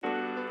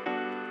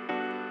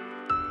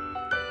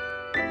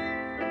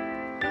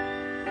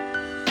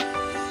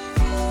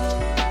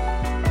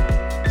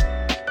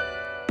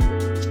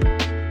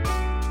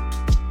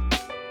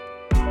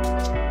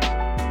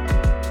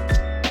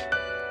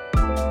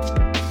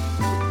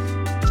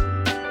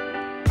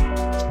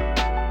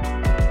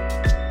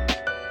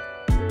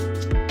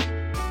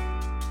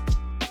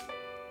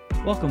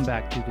Welcome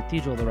back to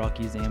Cathedral of the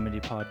Rockies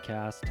Amity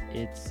podcast.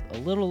 It's a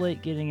little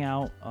late getting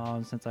out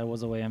since I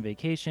was away on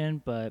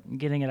vacation, but I'm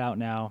getting it out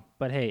now.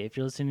 But hey, if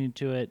you're listening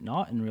to it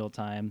not in real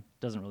time, it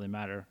doesn't really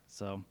matter.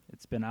 So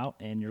it's been out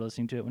and you're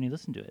listening to it when you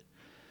listen to it.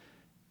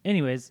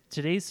 Anyways,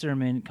 today's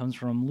sermon comes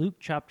from Luke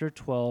chapter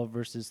 12,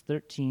 verses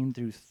 13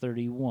 through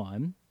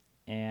 31.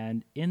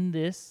 And in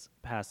this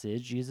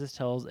passage, Jesus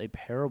tells a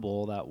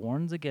parable that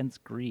warns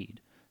against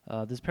greed.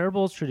 This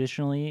parable is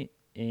traditionally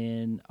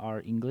in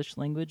our English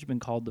language been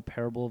called the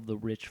parable of the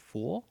rich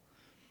fool.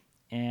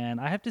 And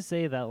I have to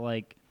say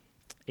that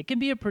it can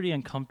be a pretty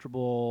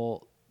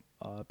uncomfortable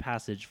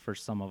passage for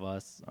some of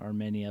us or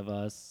many of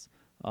us.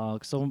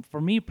 So for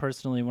me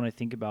personally, when I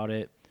think about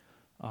it,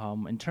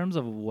 in terms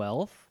of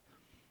wealth,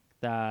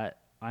 that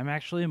I'm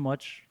actually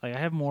I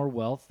have more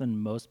wealth than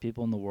most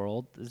people in the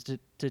world.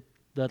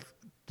 The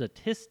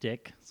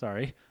statistic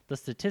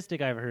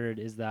I've heard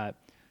is that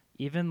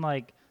even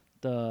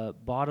the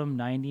bottom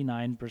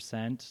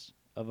 99%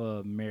 of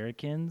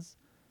Americans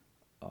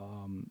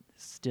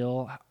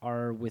still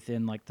are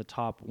within the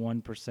top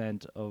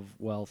 1% of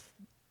wealth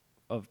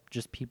of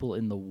just people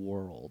in the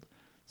world.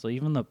 So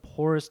even the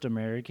poorest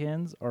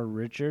Americans are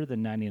richer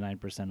than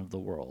 99% of the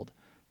world.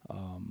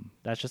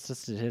 That's just a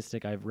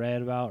statistic I've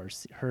read about or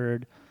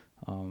heard.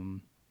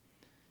 But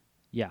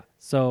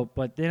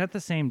then at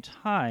the same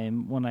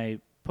time, when I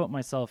put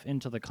myself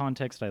into the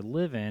context I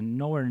live in,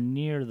 nowhere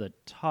near the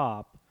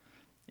top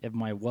of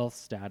my wealth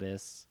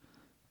status.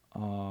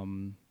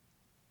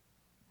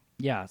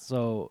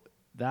 So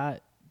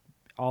that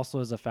also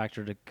is a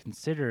factor to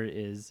consider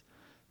is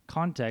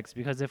context,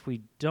 because if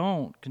we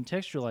don't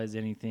contextualize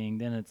anything,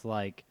 then it's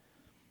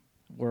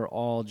we're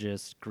all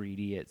just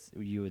greedy,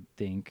 you would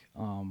think.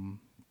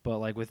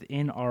 But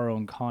within our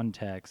own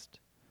context,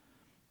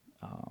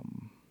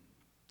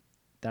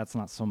 that's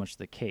not so much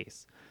the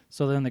case.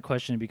 So then the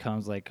question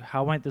becomes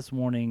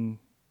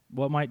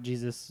what might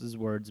Jesus'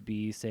 words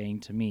be saying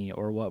to me,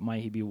 or what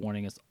might he be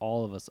warning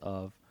all of us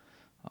of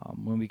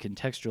when we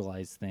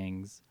contextualize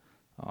things?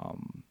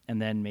 And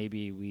then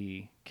maybe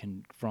we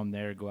can, from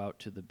there, go out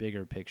to the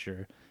bigger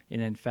picture.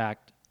 And in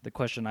fact, the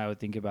question I would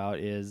think about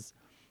is,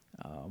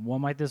 what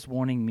might this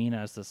warning mean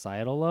at a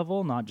societal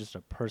level, not just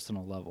a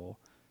personal level?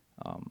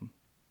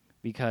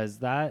 Because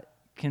that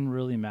can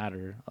really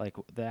matter.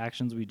 The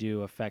actions we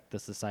do affect the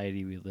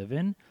society we live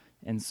in.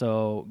 And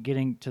so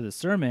getting to the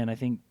sermon, I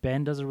think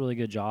Ben does a really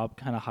good job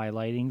kind of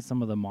highlighting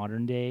some of the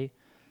modern day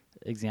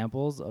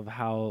examples of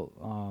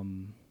how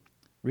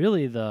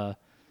really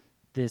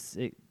this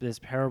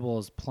parable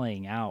is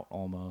playing out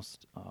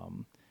almost.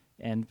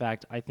 In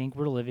fact, I think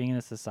we're living in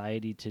a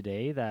society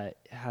today that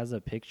has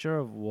a picture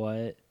of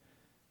what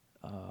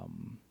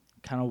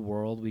kind of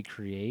world we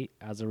create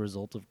as a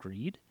result of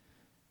greed.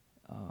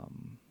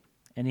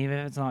 And even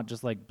if it's not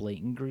just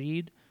blatant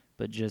greed,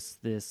 but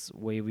just this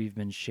way we've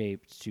been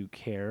shaped to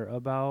care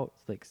about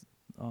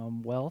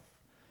wealth.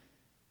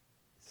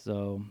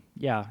 So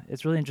yeah,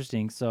 it's really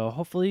interesting. So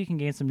hopefully you can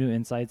gain some new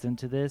insights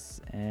into this,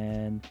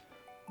 and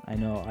I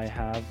know I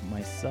have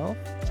myself,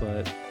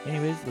 but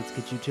anyways, let's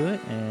get you to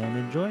it and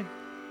enjoy.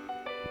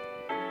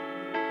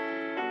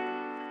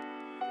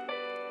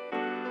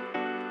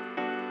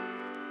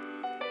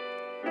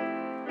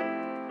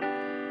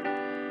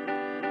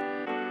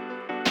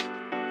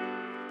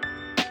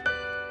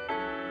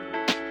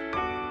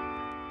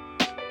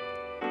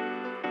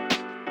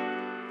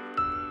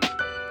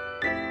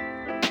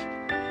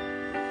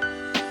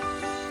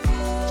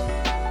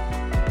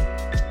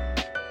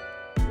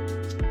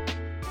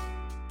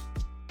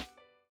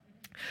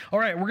 All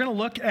right, we're going to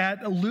look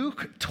at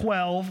Luke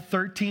 12,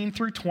 13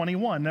 through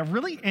 21. A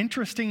really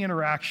interesting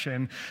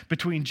interaction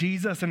between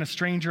Jesus and a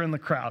stranger in the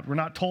crowd. We're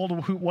not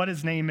told what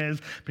his name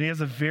is, but he has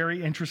a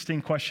very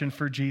interesting question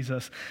for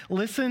Jesus.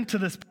 Listen to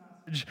this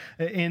passage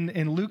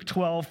in Luke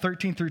 12,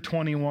 13 through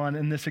 21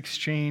 in this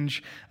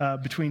exchange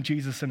between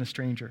Jesus and a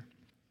stranger.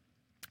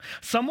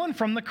 Someone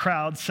from the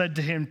crowd said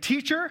to him,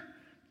 "Teacher,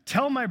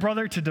 tell my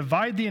brother to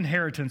divide the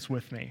inheritance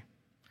with me."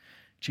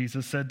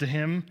 Jesus said to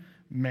him,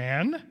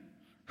 "Man,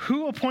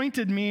 who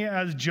appointed me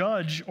as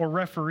judge or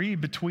referee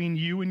between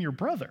you and your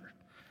brother?"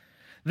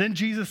 Then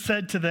Jesus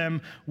said to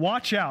them,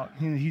 "Watch out."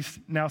 He's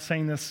now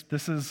saying this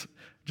is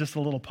just a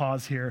little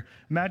pause here.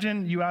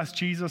 Imagine you ask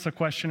Jesus a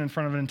question in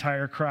front of an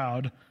entire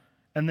crowd,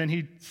 and then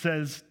he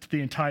says to the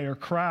entire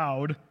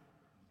crowd,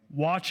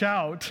 "Watch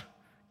out,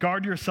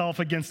 guard yourself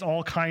against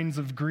all kinds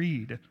of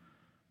greed."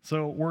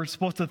 So we're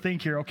supposed to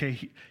think here,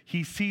 okay,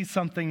 he sees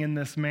something in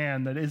this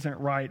man that isn't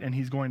right, and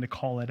he's going to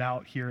call it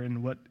out here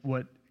in what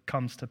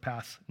comes to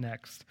pass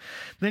next.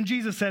 Then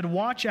Jesus said,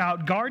 "Watch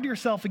out, guard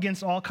yourself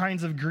against all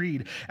kinds of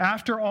greed.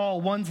 After all,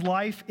 one's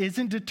life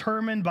isn't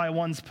determined by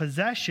one's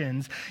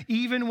possessions,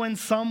 even when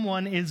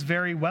someone is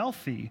very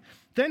wealthy."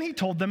 Then he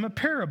told them a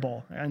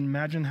parable. And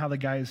imagine how the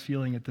guy is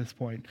feeling at this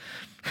point.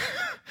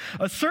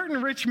 "A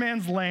certain rich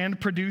man's land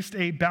produced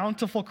a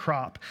bountiful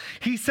crop.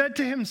 He said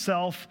to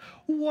himself,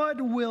 'What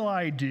will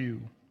I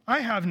do?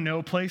 I have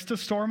no place to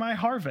store my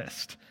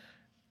harvest.'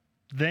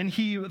 Then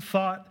he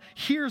thought,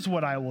 here's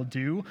what I will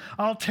do.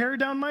 I'll tear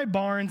down my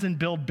barns and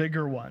build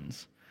bigger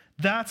ones.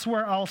 That's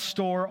where I'll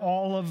store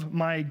all of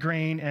my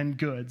grain and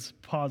goods.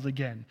 Pause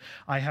again.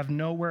 I have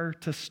nowhere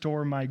to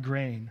store my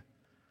grain.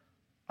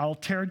 I'll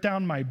tear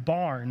down my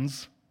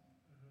barns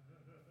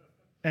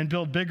and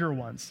build bigger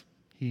ones.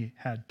 He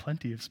had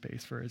plenty of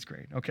space for his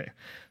grain. Okay,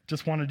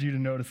 just wanted you to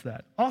notice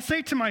that. I'll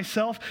say to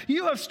myself,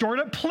 you have stored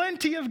up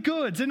plenty of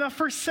goods, enough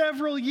for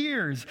several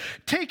years.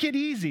 Take it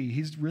easy.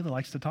 He really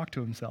likes to talk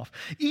to himself.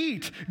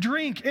 Eat,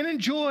 drink, and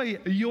enjoy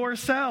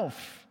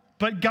yourself.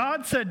 But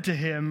God said to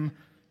him,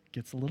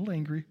 gets a little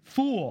angry,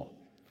 fool,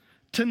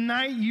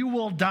 tonight you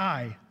will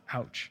die.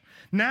 Ouch.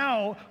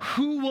 Now,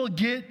 who will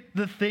get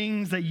the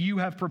things that you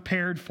have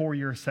prepared for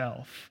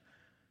yourself?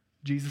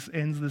 Jesus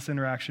ends this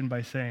interaction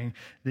by saying,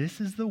 this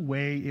is the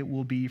way it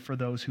will be for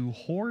those who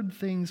hoard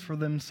things for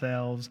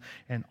themselves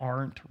and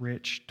aren't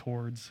rich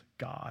towards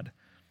God.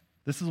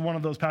 This is one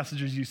of those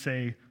passages you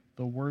say,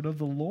 the word of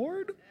the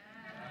Lord?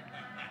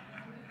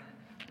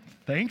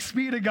 Thanks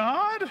be to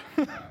God.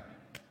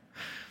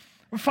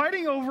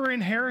 Fighting over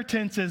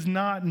inheritance is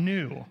not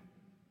new,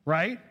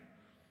 right?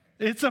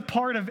 It's a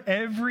part of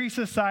every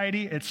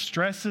society. It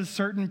stresses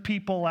certain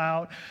people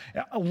out.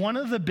 One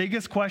of the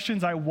biggest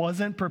questions I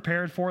wasn't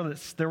prepared for,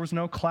 there was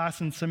no class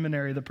in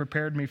seminary that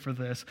prepared me for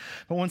this,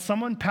 but when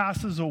someone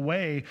passes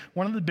away,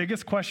 one of the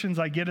biggest questions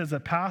I get as a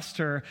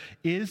pastor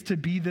is to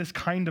be this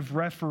kind of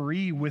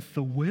referee with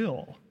the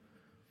will.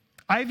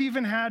 I've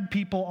even had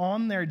people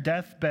on their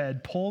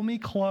deathbed pull me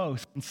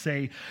close and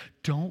say,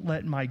 don't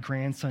let my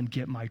grandson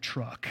get my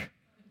truck.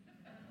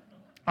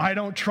 I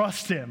don't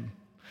trust him.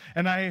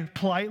 And I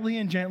politely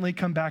and gently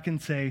come back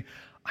and say,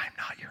 I'm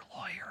not your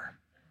lawyer.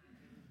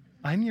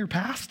 I'm your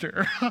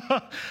pastor.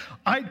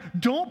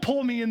 Don't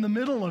pull me in the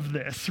middle of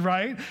this,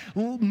 right?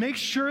 Make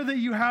sure that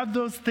you have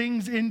those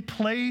things in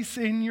place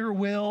in your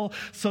will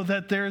so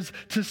that there's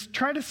to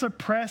try to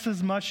suppress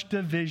as much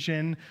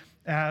division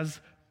as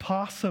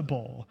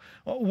possible.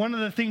 One of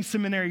the things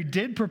seminary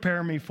did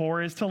prepare me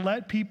for is to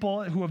let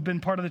people who have been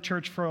part of the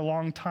church for a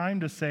long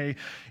time to say,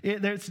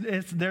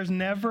 there's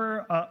never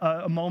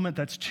a moment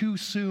that's too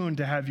soon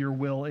to have your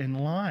will in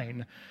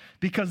line.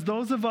 Because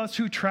those of us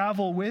who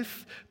travel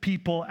with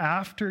people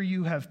after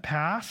you have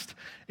passed,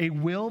 a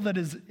will that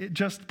is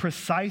just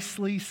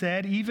precisely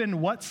said,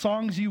 even what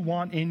songs you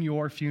want in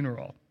your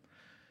funeral.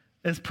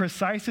 As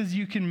precise as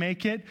you can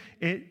make it,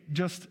 it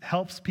just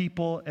helps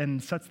people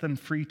and sets them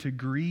free to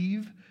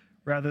grieve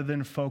rather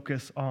than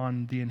focus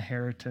on the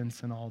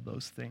inheritance and all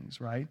those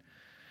things, right?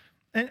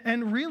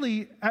 And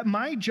really,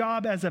 my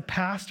job as a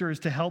pastor is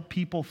to help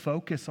people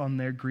focus on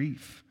their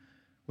grief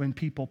when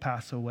people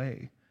pass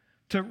away.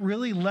 To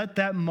really let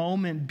that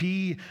moment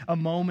be a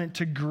moment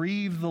to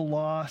grieve the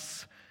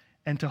loss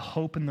and to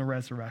hope in the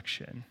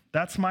resurrection.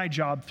 That's my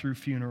job through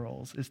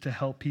funerals, is to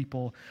help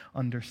people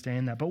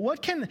understand that. But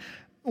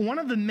one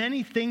of the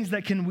many things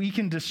that we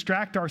can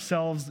distract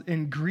ourselves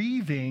in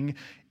grieving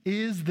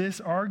is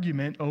this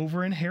argument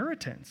over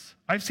inheritance.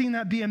 I've seen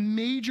that be a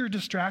major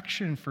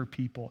distraction for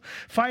people.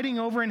 Fighting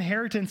over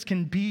inheritance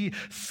can be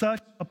such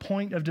a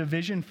point of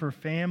division for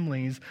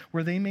families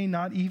where they may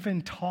not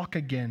even talk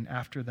again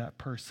after that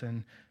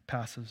person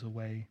passes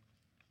away.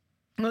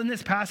 In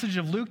this passage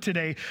of Luke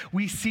today,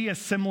 we see a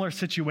similar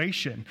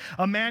situation.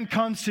 A man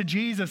comes to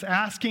Jesus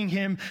asking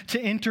him to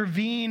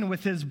intervene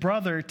with his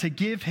brother to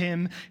give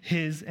him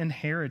his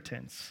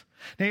inheritance.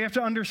 Now you have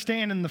to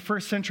understand, in the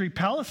first century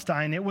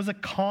Palestine, it was a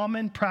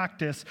common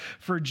practice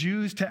for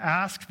Jews to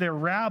ask their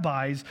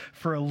rabbis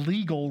for a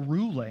legal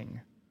ruling.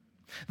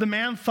 The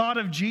man thought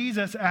of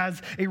Jesus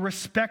as a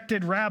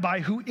respected rabbi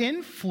who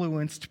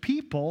influenced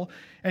people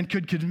and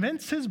could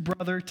convince his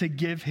brother to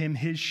give him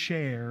his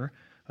share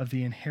of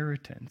the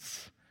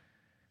inheritance.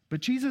 But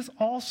Jesus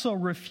also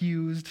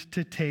refused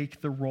to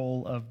take the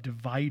role of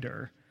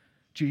divider.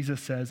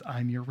 Jesus says,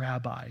 I'm your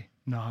rabbi,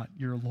 not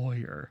your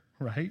lawyer,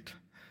 right?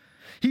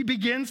 He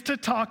begins to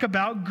talk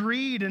about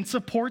greed and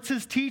supports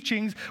his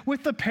teachings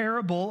with the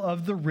parable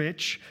of the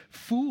rich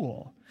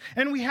fool.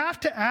 And we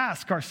have to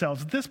ask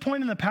ourselves at this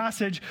point in the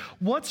passage,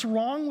 what's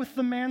wrong with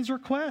the man's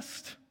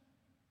request?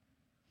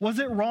 Was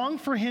it wrong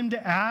for him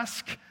to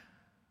ask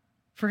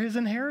for his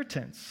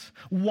inheritance?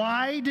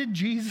 Why did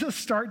Jesus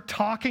start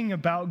talking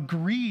about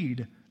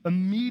greed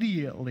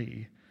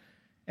immediately?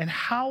 And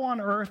how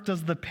on earth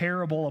does the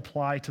parable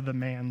apply to the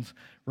man's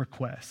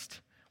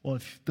request? Well,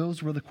 if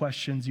those were the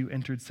questions you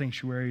entered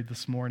sanctuary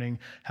this morning,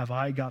 have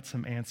I got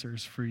some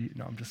answers for you?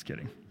 No, I'm just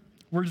kidding.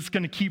 We're just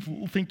going to keep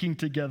thinking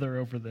together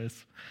over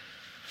this.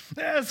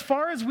 As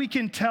far as we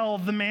can tell,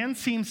 the man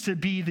seems to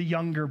be the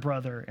younger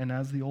brother. And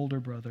as the older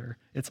brother,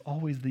 it's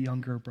always the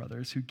younger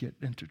brothers who get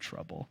into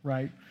trouble,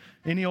 right?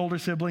 Any older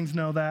siblings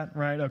know that,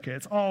 right? Okay,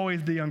 it's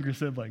always the younger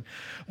sibling.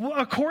 Well,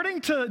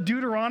 according to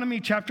Deuteronomy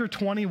chapter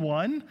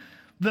 21,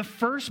 the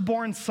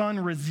firstborn son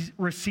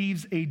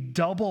receives a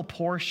double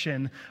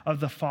portion of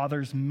the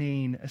father's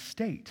main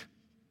estate.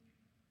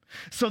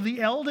 So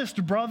the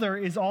eldest brother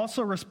is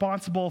also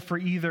responsible for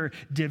either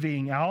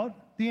divvying out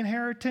the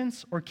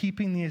inheritance or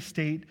keeping the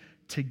estate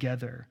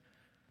together.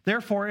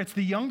 Therefore, it's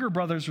the younger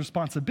brother's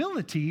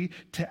responsibility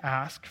to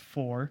ask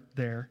for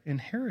their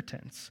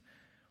inheritance.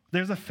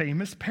 There's a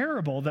famous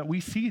parable that we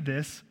see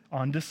this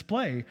on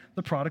display,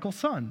 the prodigal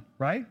son,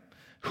 right?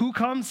 Who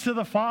comes to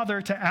the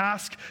father to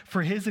ask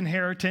for his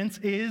inheritance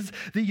is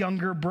the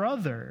younger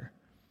brother.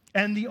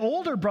 And the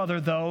older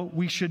brother, though,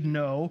 we should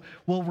know,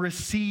 will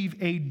receive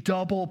a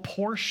double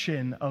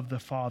portion of the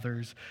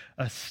father's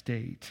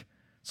estate.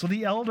 So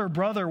the elder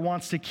brother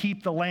wants to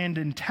keep the land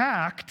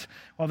intact,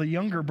 while the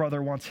younger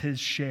brother wants his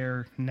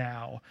share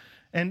now.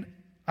 And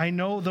I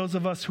know those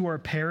of us who are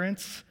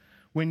parents,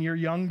 when your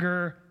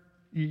youngest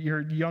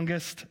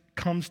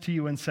comes to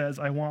you and says,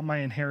 I want my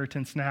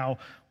inheritance now,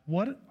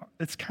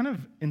 it's kind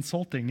of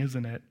insulting,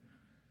 isn't it?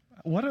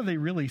 What are they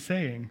really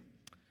saying?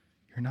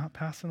 You're not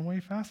passing away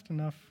fast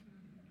enough.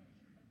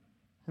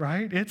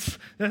 Right? That's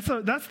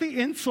the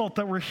insult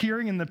that we're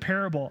hearing in the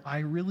parable. I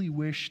really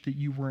wish that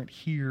you weren't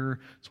here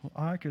so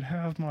I could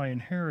have my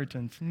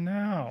inheritance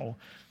now.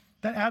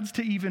 That adds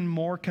to even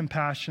more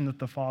compassion that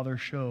the father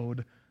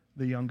showed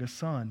the youngest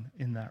son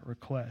in that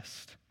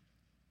request.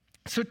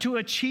 So to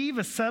achieve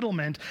a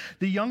settlement,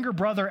 the younger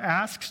brother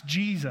asks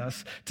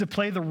Jesus to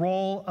play the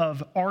role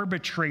of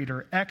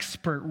arbitrator,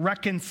 expert,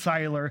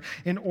 reconciler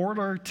in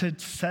order to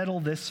settle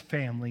this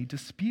family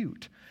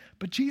dispute.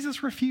 But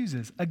Jesus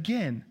refuses.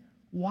 Again,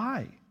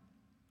 why?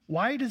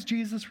 Why does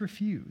Jesus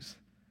refuse?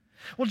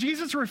 Well,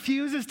 Jesus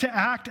refuses to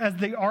act as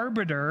the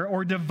arbiter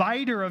or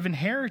divider of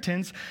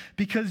inheritance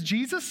because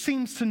Jesus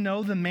seems to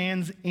know the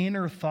man's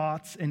inner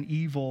thoughts and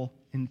evil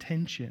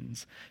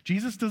intentions.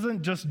 Jesus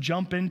doesn't just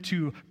jump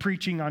into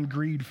preaching on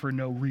greed for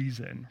no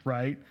reason,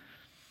 right?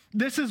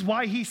 This is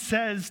why he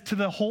says to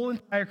the whole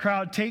entire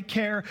crowd, take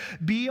care,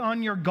 be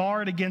on your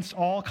guard against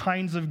all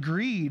kinds of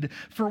greed,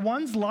 for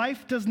one's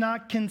life does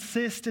not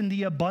consist in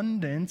the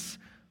abundance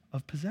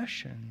of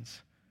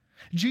possessions.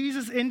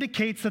 Jesus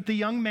indicates that the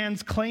young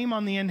man's claim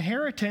on the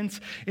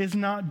inheritance is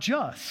not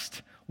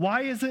just.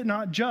 Why is it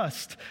not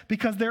just?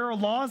 Because there are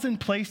laws in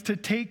place to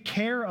take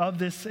care of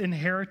this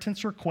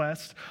inheritance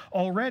request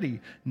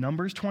already.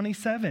 Numbers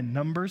 27,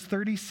 Numbers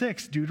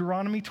 36,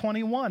 Deuteronomy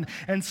 21,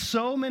 and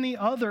so many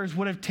others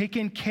would have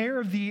taken care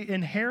of the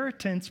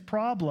inheritance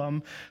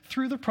problem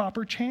through the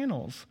proper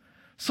channels.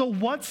 So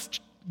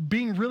what's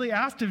being really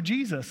asked of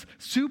Jesus?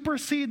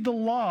 Supersede the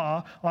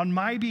law on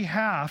my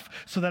behalf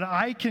so that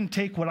I can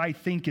take what I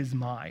think is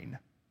mine.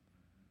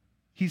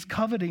 He's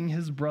coveting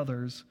his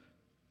brother's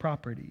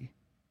property.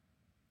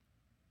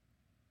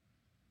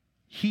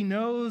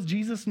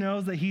 Jesus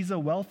knows that he's a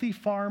wealthy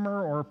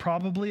farmer or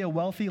probably a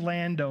wealthy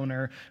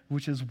landowner,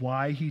 which is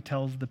why he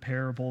tells the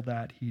parable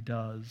that he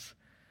does.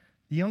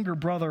 The younger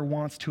brother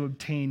wants to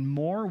obtain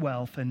more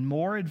wealth and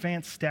more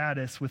advanced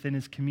status within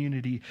his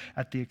community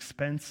at the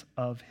expense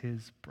of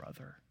his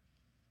brother.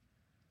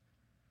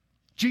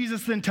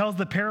 Jesus then tells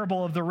the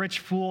parable of the rich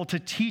fool to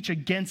teach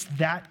against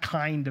that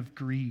kind of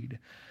greed.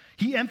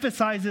 He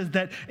emphasizes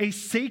that a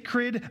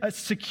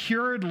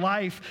secured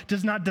life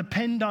does not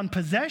depend on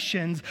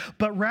possessions,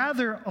 but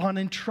rather on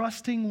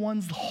entrusting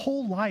one's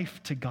whole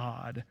life to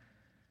God.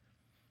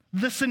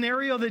 The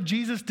scenario that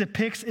Jesus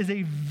depicts is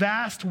a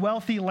vast,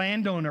 wealthy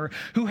landowner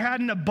who had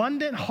an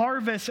abundant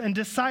harvest and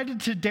decided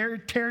to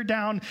tear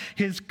down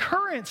his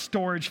current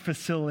storage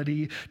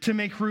facility to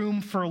make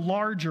room for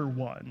larger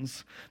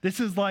ones.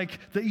 This is like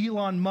the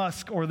Elon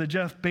Musk or the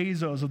Jeff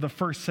Bezos of the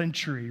first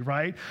century,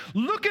 right?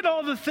 Look at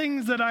all the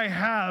things that I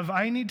have.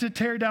 I need to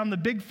tear down the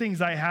big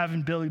things I have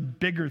and build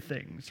bigger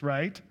things,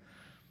 right?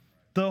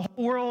 The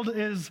whole world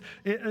is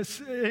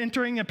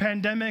entering a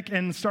pandemic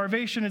and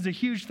starvation is a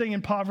huge thing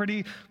in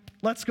poverty.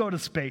 Let's go to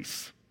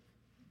space.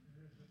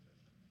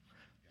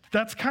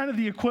 That's kind of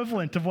the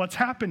equivalent of what's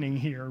happening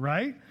here,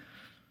 right?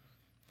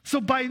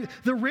 So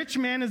the rich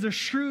man is a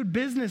shrewd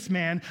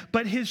businessman,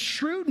 but his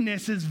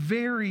shrewdness is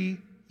very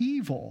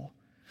evil.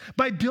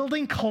 By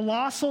building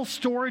colossal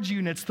storage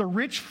units, the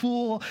rich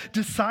fool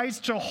decides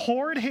to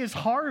hoard his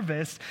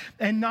harvest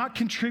and not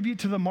contribute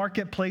to the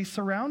marketplace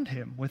around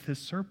him with his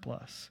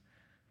surplus.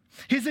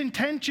 His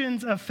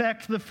intentions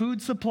affect the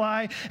food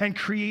supply and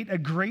create a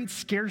great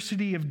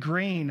scarcity of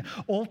grain,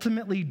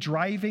 ultimately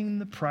driving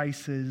the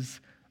prices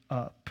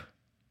up.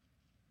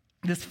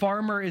 This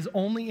farmer is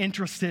only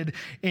interested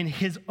in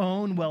his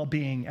own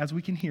well-being, as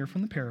we can hear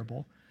from the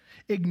parable,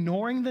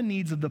 ignoring the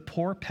needs of the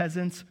poor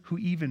peasants who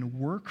even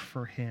work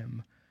for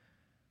him,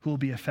 who will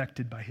be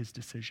affected by his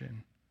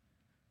decision.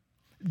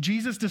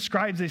 Jesus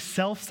describes a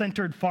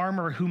self-centered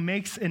farmer who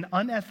makes an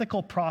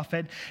unethical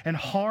profit and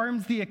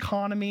harms the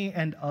economy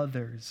and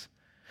others.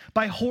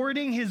 By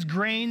hoarding his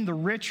grain, the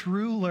rich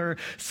ruler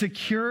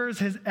secures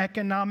his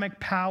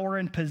economic power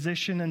and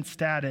position and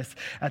status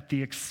at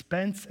the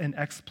expense and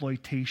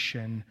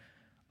exploitation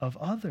of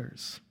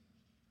others.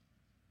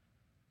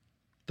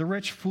 The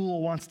rich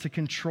fool wants to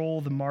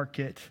control the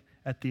market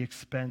at the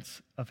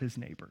expense of his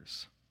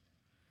neighbors.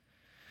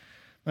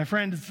 My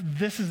friends,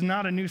 this is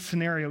not a new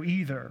scenario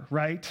either,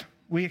 right?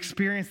 We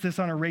experience this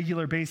on a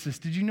regular basis.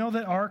 Did you know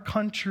that our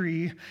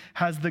country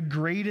has the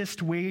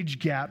greatest wage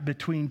gap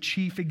between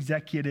chief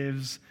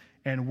executives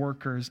and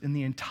workers in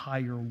the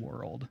entire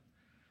world.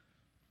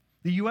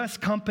 The U.S.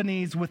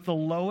 companies with the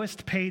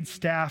lowest paid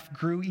staff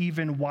grew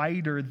even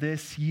wider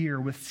this year,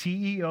 with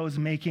CEOs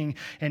making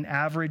an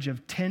average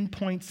of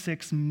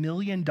 $10.6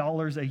 million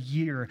a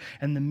year,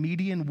 and the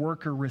median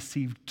worker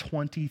received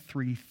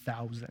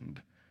 $23,000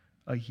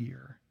 a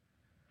year.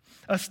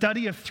 A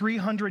study of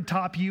 300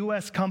 top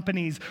U.S.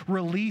 companies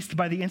released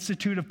by the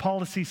Institute of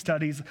Policy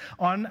Studies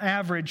on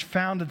average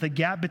found that the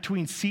gap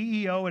between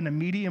CEO and a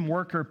median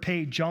worker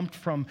pay jumped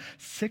from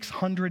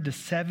 600 to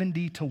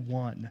 70 to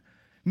 1.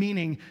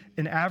 Meaning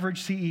an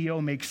average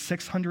CEO makes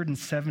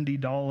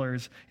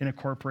 $670 in a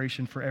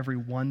corporation for every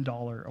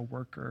 $1 a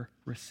worker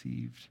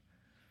received.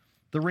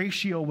 The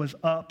ratio was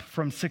up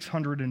from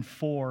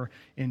 604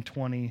 in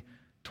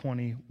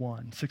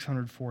 2021,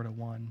 604 to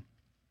 1.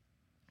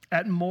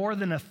 At more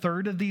than a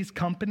third of these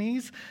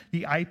companies,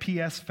 the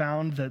IPS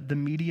found that the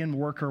median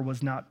worker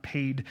was not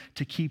paid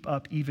to keep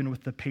up even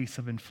with the pace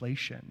of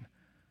inflation.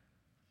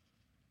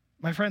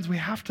 My friends, we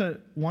have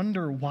to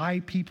wonder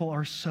why people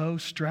are so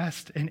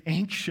stressed and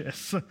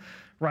anxious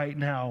right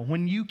now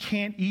when you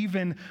can't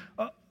even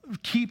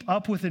keep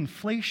up with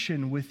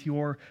inflation with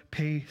your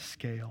pay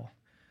scale.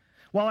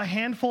 While a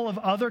handful of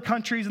other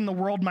countries in the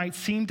world might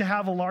seem to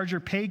have a larger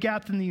pay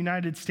gap than the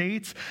United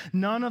States,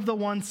 none of the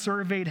ones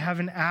surveyed have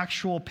an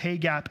actual pay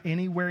gap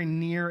anywhere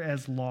near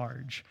as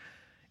large.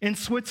 In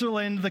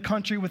Switzerland, the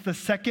country with the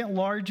second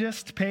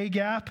largest pay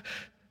gap,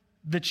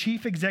 the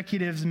chief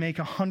executives make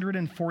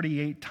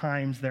 148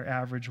 times their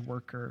average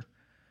worker.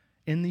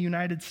 In the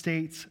United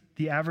States,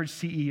 the average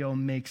CEO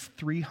makes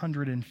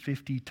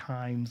 350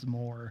 times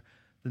more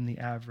than the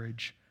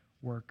average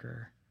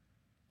worker.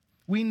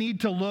 We need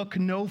to look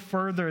no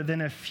further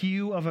than a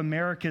few of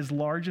America's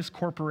largest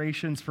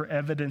corporations for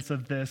evidence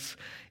of this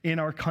in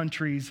our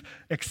country's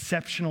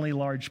exceptionally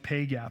large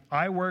pay gap.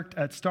 I worked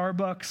at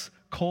Starbucks,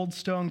 Cold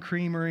Stone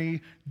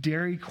Creamery,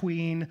 Dairy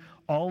Queen,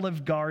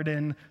 Olive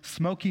Garden,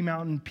 Smoky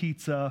Mountain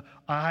Pizza.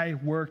 I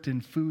worked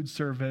in food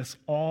service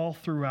all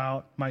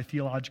throughout my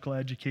theological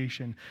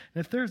education.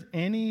 And if there's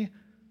any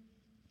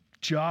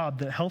job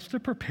that helps to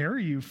prepare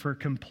you for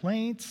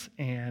complaints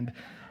and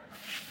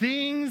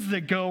things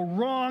that go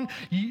wrong,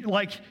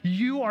 like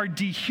you are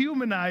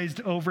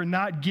dehumanized over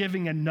not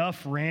giving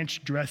enough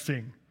ranch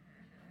dressing.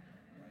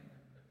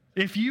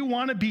 If you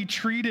want to be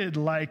treated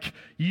like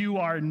you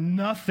are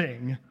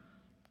nothing,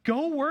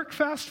 go work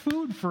fast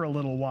food for a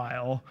little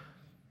while,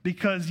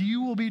 because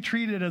you will be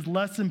treated as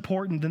less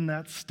important than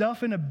that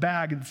stuff in a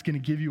bag that's going to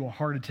give you a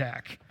heart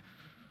attack.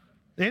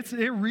 It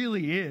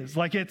really is.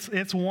 Like it's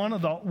one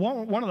of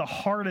the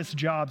hardest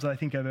jobs I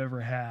think I've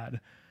ever had.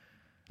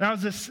 And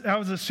I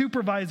was a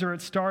supervisor at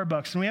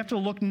Starbucks, and we have to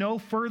look no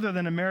further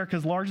than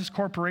America's largest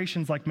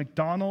corporations like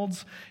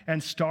McDonald's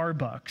and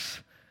Starbucks.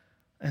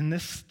 And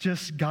this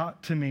just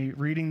got to me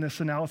reading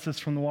this analysis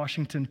from the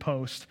Washington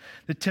Post.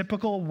 The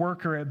typical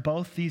worker at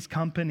both these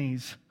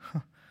companies,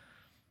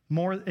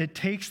 it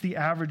takes the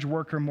average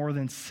worker more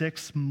than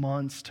 6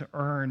 months to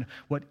earn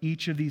what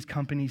each of these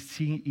companies'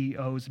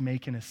 CEOs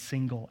make in a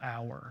single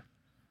hour.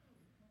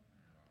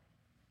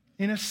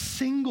 In a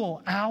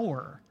single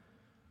hour.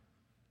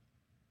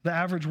 The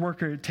average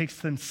worker, it takes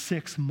them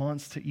 6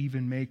 months to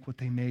even make what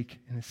they make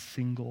in a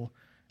single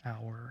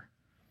hour.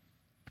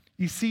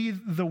 You see,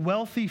 the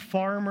wealthy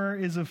farmer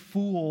is a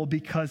fool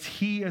because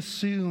he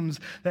assumes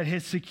that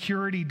his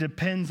security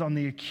depends on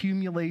the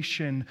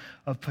accumulation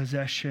of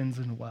possessions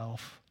and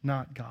wealth,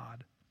 not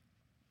God,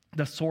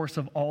 the source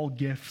of all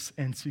gifts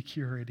and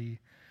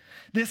security.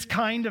 This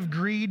kind of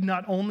greed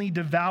not only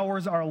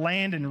devours our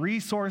land and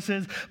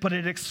resources, but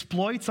it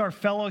exploits our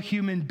fellow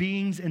human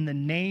beings in the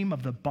name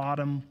of the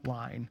bottom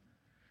line.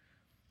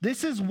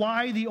 This is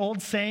why the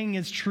old saying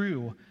is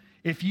true.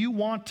 If you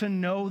want to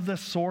know the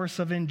source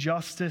of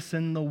injustice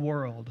in the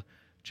world,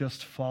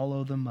 just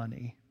follow the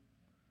money.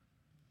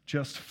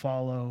 Just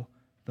follow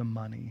the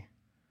money.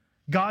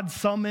 God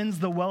summons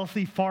the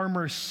wealthy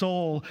farmer's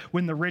soul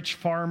when the rich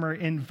farmer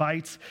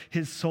invites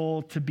his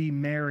soul to be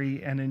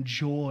merry and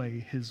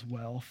enjoy his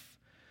wealth.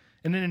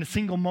 And then in a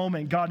single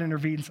moment, God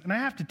intervenes. And I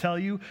have to tell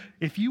you,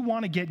 if you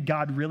want to get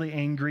God really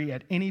angry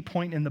at any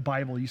point in the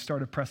Bible, you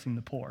start oppressing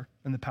the poor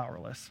and the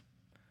powerless.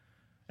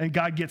 And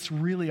God gets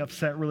really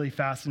upset really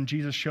fast, and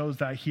Jesus shows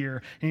that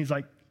here. And he's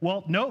like,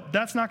 well, nope,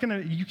 that's not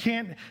going to, you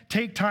can't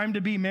take time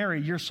to be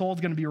merry. Your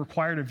soul's going to be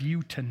required of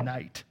you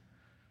tonight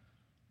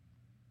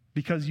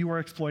because you are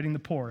exploiting the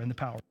poor and the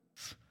powerless.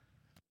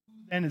 Who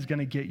then is going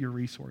to get your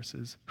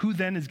resources? Who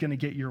then is going to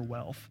get your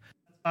wealth?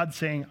 God's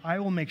saying, I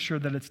will make sure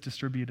that it's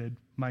distributed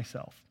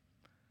myself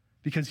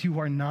because you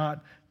are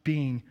not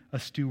being a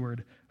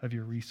steward of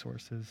your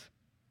resources.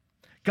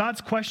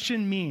 God's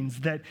question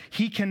means that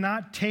he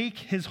cannot take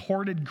his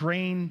hoarded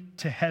grain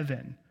to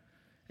heaven.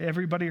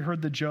 Everybody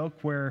heard the joke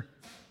where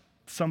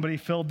somebody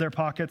filled their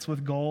pockets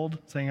with gold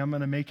saying, I'm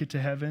going to make it to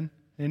heaven.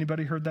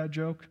 Anybody heard that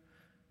joke?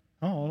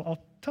 Oh,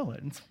 I'll tell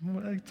it.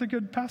 It's a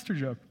good pastor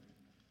joke.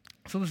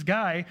 So this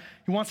guy,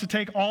 he wants to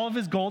take all of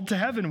his gold to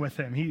heaven with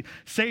him. He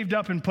saved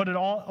up and put it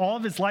all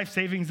of his life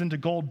savings into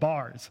gold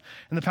bars.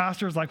 And the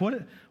pastor is like, what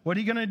are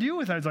you going to do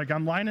with it? He's like,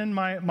 I'm lining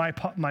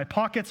my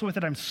pockets with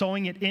it. I'm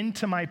sewing it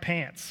into my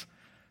pants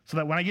so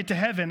that when I get to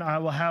heaven, I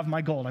will have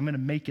my gold. I'm going to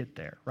make it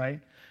there, right?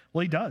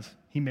 Well, he does.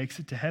 He makes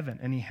it to heaven,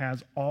 and he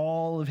has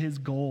all of his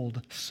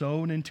gold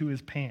sewn into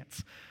his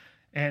pants.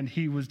 And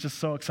he was just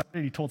so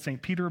excited. He told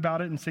St. Peter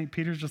about it, and St.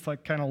 Peter's just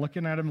like kind of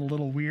looking at him a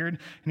little weird.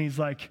 And he's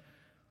like,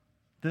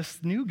 this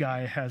new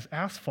guy has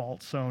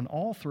asphalt sewn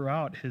all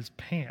throughout his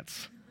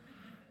pants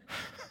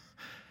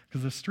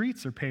because the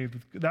streets are paved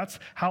with, that's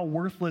how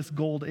worthless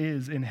gold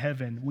is in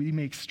heaven. We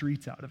make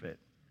streets out of it.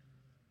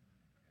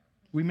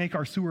 We make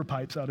our sewer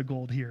pipes out of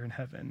gold here in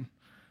heaven.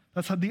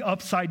 That's how the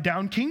upside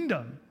down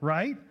kingdom,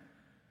 right?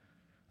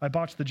 I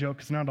botched the joke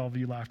because not all of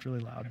you laughed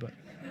really loud, but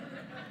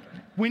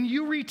when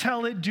you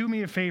retell it, do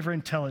me a favor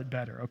and tell it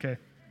better, okay?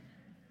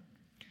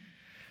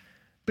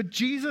 But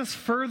Jesus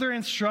further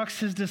instructs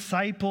his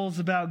disciples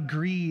about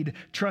greed,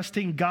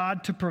 trusting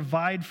God to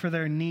provide for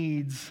their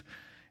needs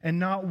and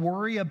not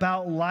worry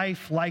about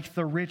life like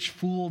the rich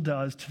fool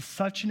does to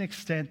such an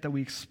extent that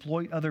we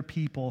exploit other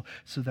people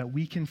so that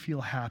we can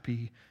feel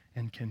happy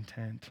and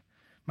content.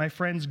 My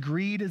friends,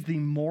 greed is the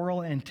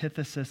moral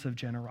antithesis of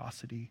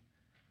generosity.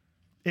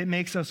 It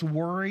makes us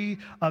worry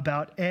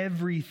about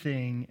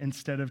everything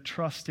instead of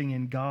trusting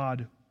in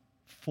God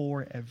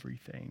for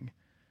everything.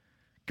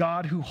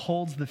 God who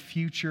holds the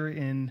future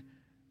in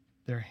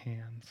their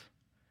hands.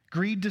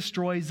 Greed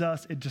destroys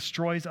us, it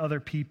destroys other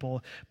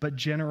people, but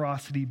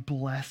generosity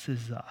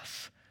blesses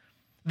us.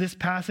 This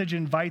passage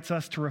invites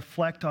us to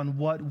reflect on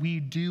what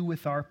we do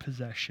with our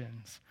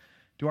possessions.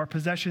 Do our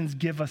possessions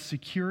give us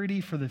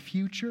security for the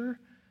future,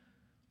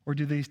 or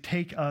do they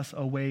take us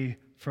away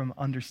from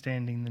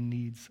understanding the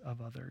needs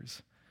of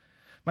others?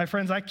 My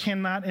friends, I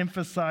cannot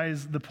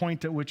emphasize the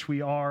point at which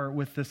we are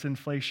with this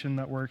inflation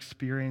that we're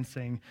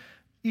experiencing.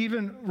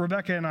 Even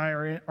Rebecca and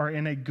I are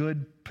in a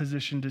good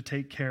position to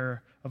take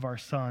care of our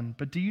son.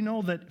 But do you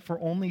know that for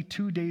only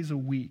 2 days a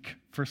week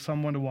for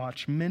someone to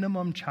watch,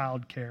 minimum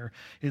childcare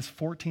is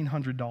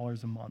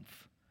 $1,400 a month?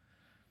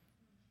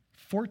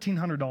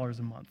 $1,400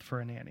 a month for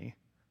a nanny.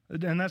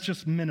 And that's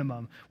just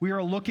minimum. We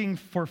are looking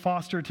for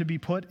Foster to be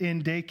put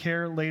in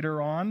daycare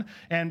later on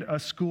and a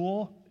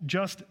school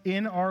just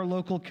in our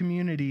local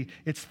community.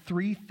 It's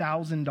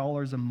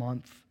 $3,000 a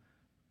month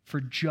for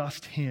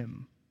just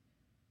him.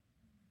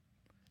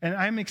 And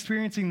I'm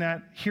experiencing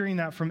that, hearing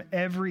that from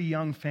every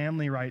young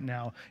family right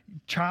now.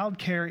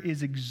 Childcare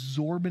is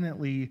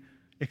exorbitantly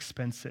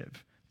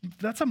expensive.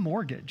 That's a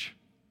mortgage.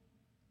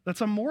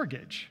 That's a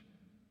mortgage.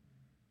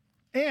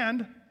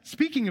 And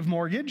speaking of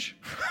mortgage,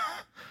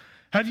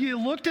 have you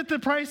looked at the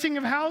pricing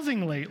of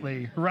housing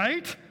lately,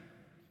 right?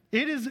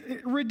 It is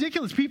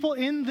ridiculous. People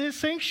in this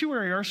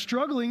sanctuary are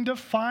struggling to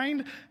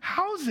find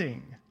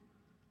housing.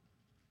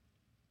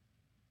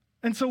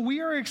 And so we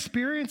are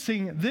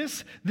experiencing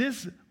this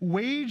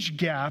wage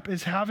gap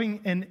is having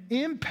an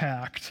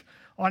impact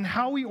on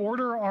how we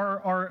order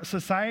our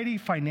society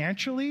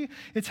financially.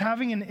 It's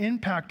having an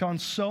impact on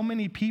so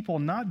many people,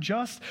 not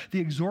just the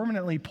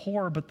exorbitantly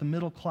poor, but the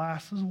middle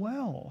class as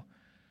well.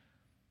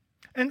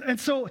 And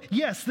so,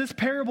 yes, this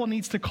parable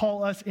needs to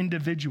call us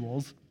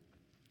individuals.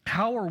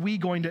 How are we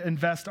going to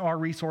invest our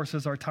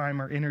resources, our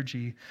time, our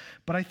energy?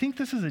 But I think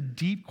this is a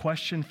deep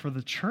question for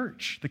the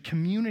church, the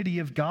community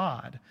of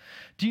God.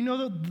 Do you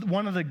know that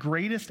one of the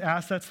greatest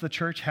assets the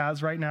church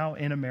has right now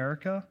in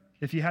America?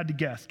 If you had to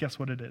guess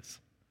what it is.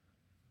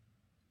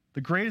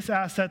 The greatest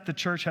asset the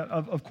church has,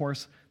 of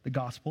course, the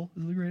gospel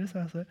is the greatest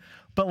asset,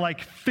 but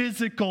like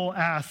physical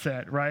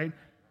asset, right?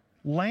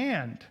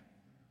 Land.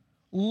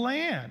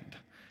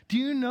 Do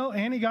you know,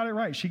 Annie got it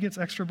right. She gets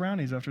extra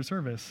brownies after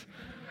service.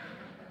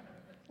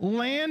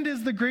 Land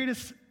is the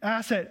greatest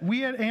asset.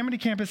 We at Amity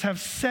Campus have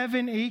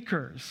 7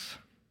 acres,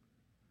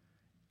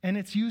 and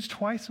it's used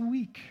twice a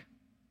week.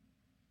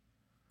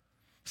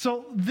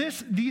 So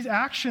these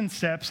action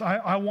steps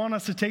I want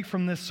us to take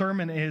from this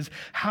sermon is,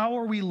 how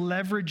are we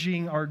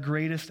leveraging our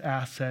greatest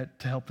asset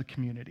to help the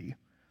community?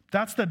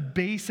 That's the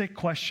basic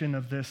question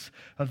of this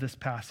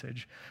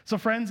passage. So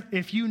friends,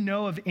 if you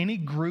know of any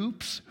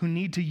groups who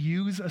need to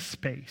use a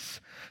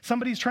space,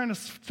 somebody's trying to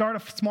start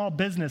a small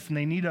business and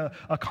they need a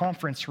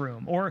conference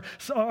room, or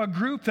a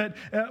group that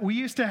we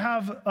used to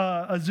have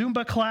a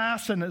Zumba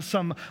class and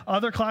some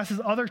other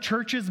classes, other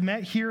churches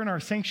met here in our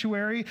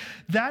sanctuary,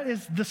 that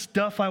is the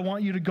stuff I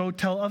want you to go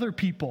tell other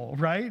people,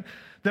 right?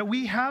 That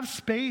we have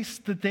space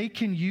that they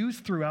can use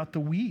throughout the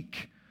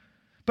week.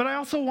 But I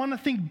also want to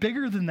think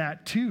bigger than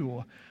that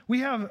too. We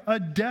have a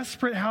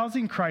desperate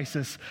housing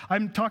crisis.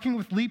 I'm talking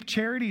with Leap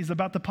Charities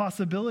about the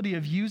possibility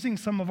of using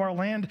some of our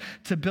land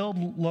to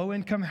build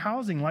low-income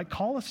housing like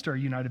Collister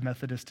United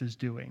Methodist is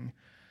doing.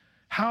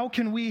 How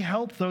can we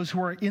help those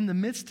who are in the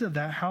midst of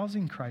that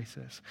housing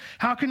crisis?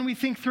 How can we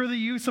think through the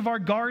use of our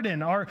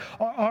garden,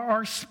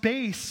 our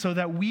space, so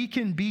that we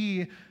can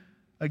be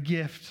a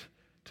gift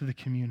to the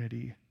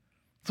community?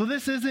 So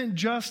this isn't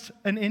just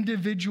an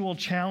individual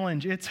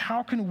challenge. It's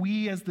how can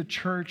we as the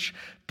church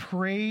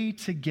pray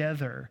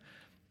together?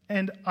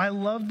 And I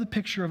love the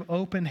picture of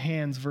open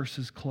hands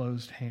versus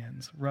closed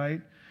hands,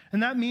 right?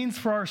 And that means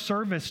for our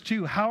service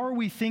too. How are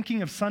we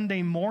thinking of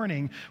Sunday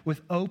morning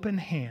with open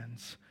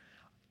hands?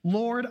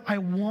 Lord, I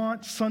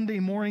want Sunday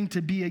morning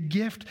to be a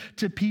gift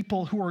to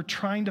people who are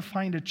trying to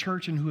find a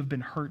church and who have been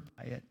hurt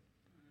by it.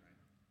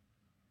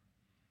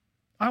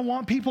 I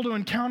want people to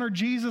encounter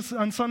Jesus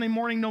on Sunday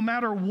morning no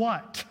matter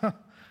what.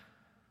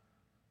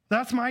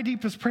 That's my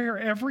deepest prayer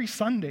every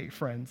Sunday,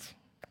 friends,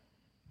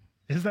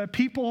 is that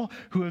people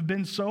who have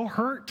been so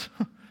hurt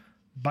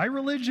by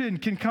religion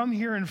can come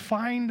here and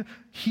find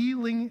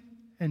healing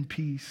and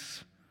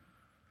peace.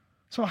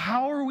 So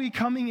how are we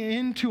coming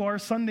into our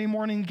Sunday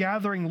morning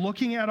gathering,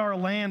 looking at our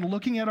land,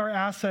 looking at our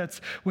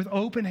assets with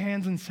open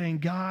hands and saying,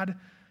 God,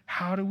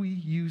 how do we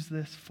use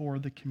this for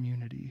the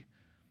community?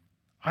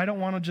 I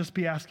don't want to just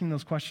be asking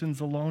those questions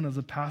alone as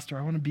a pastor.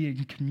 I want to be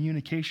in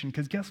communication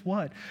because guess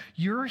what?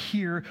 You're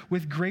here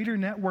with greater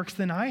networks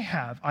than I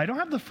have. I don't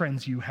have the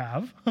friends you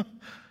have.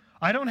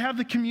 I don't have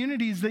the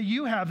communities that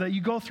you have that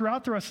you go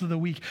throughout the rest of the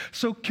week.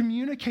 So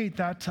communicate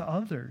that to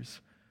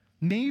others.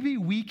 Maybe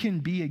we can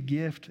be a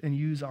gift and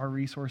use our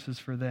resources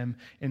for them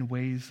in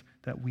ways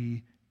that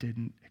we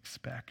didn't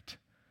expect.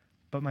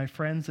 But my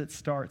friends, it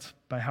starts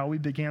by how we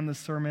began this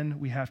sermon.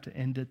 We have to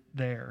end it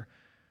there.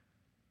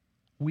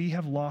 We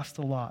have lost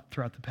a lot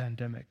throughout the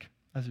pandemic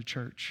as a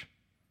church.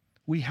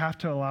 We have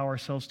to allow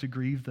ourselves to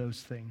grieve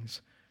those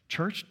things.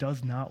 Church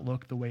does not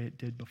look the way it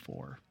did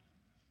before.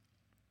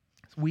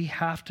 So we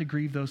have to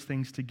grieve those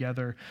things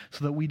together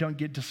so that we don't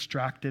get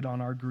distracted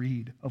on our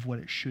greed of what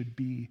it should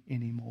be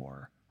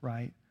anymore,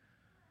 right?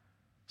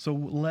 So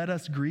let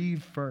us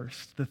grieve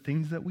first the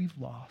things that we've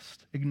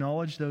lost,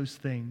 acknowledge those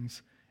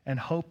things, and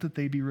hope that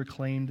they be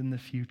reclaimed in the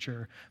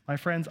future. My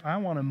friends, I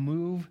want to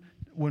move,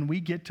 when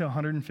we get to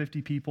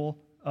 150 people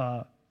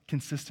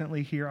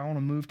consistently here, I want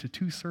to move to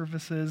 2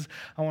 services.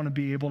 I want to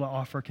be able to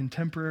offer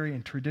contemporary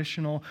and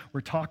traditional.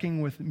 We're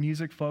talking with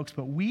music folks,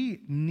 but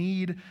we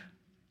need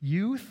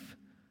youth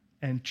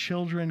and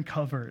children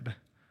covered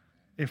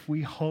if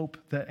we hope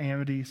that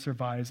Amity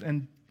survives.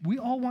 And we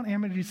all want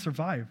Amity to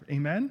survive,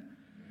 amen?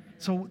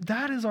 So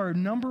that is our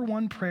number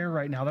one prayer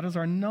right now. That is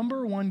our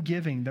number one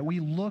giving, that we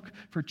look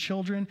for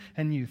children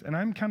and youth. And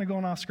I'm kind of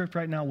going off script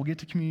right now. We'll get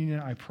to communion,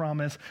 I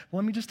promise. But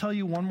let me just tell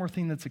you one more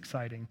thing that's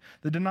exciting.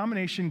 The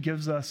denomination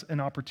gives us an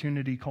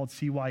opportunity called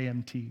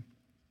CYMT.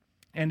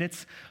 And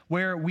it's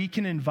where we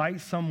can invite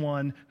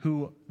someone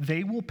who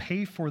they will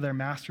pay for their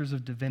Masters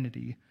of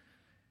Divinity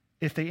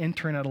if they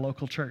intern at a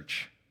local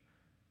church.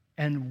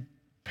 And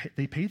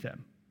they pay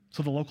them.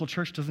 So the local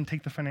church doesn't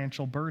take the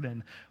financial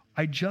burden.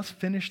 I just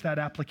finished that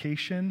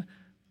application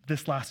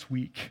this last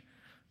week.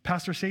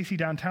 Pastor Stacy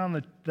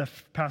downtown, the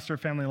pastor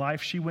of Family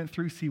Life, she went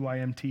through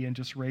CYMT and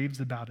just raves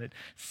about it.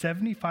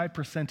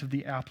 75% of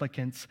the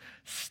applicants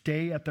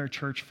stay at their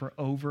church for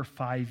over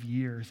 5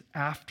 years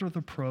after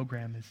the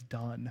program is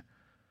done.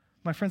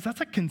 My friends,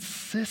 that's a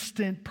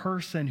consistent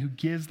person who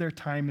gives their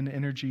time and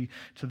energy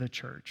to the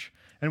church.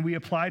 And we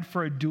applied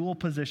for a dual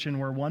position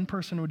where one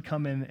person would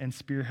come in and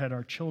spearhead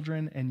our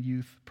children and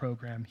youth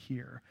program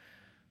here.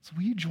 So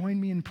will you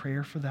join me in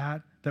prayer for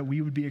that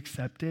we would be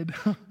accepted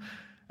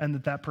and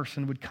that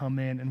person would come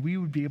in and we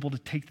would be able to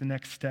take the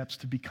next steps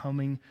to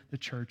becoming the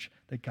church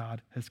that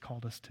God has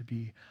called us to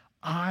be.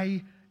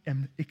 I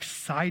am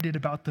excited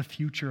about the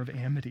future of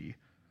Amity.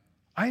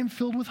 I am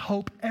filled with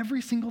hope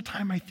every single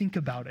time I think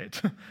about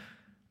it.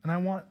 And I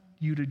want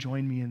you to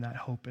join me in that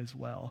hope as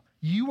well.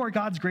 You are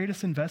God's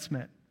greatest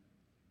investment.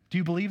 Do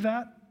you believe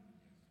that?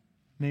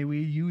 May we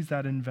use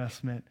that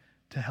investment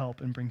to help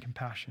and bring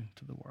compassion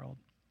to the world.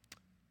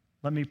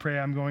 Let me pray.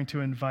 I'm going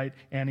to invite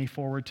Annie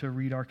forward to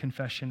read our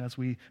confession as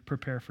we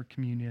prepare for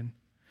communion.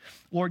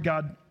 Lord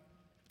God,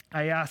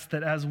 I ask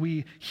that as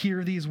we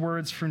hear these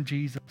words from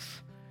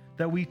Jesus,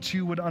 that we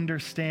too would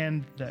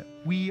understand that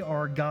we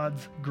are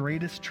God's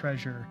greatest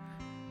treasure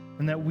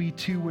and that we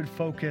too would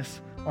focus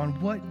on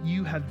what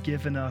you have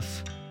given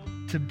us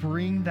to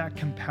bring that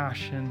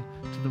compassion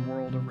to the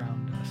world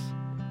around us.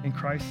 In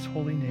Christ's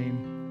holy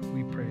name,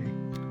 we pray.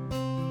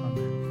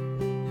 Amen.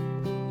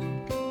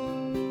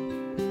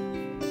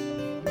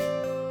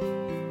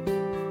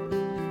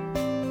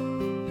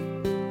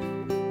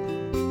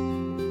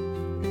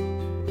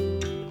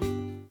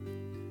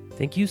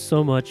 Thank you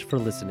so much for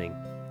listening.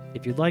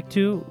 If you'd like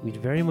to, we'd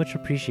very much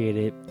appreciate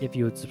it if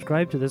you would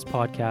subscribe to this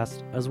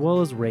podcast as well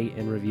as rate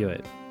and review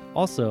it.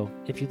 Also,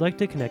 if you'd like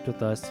to connect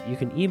with us, you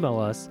can email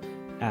us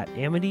at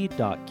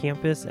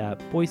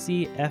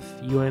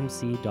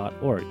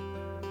amity.campus@boisefumc.org.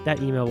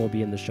 That email will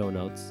be in the show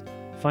notes.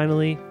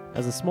 Finally,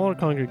 as a smaller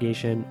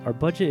congregation, our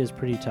budget is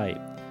pretty tight.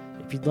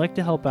 If you'd like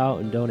to help out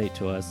and donate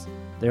to us,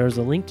 there is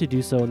a link to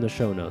do so in the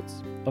show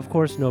notes. Of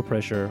course, no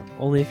pressure,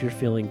 only if you're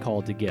feeling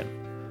called to give.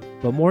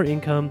 But more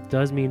income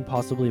does mean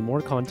possibly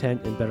more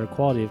content and better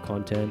quality of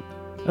content,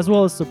 as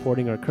well as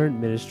supporting our current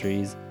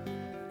ministries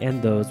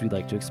and those we'd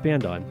like to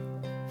expand on.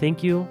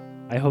 Thank you.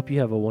 I hope you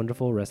have a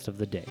wonderful rest of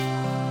the day.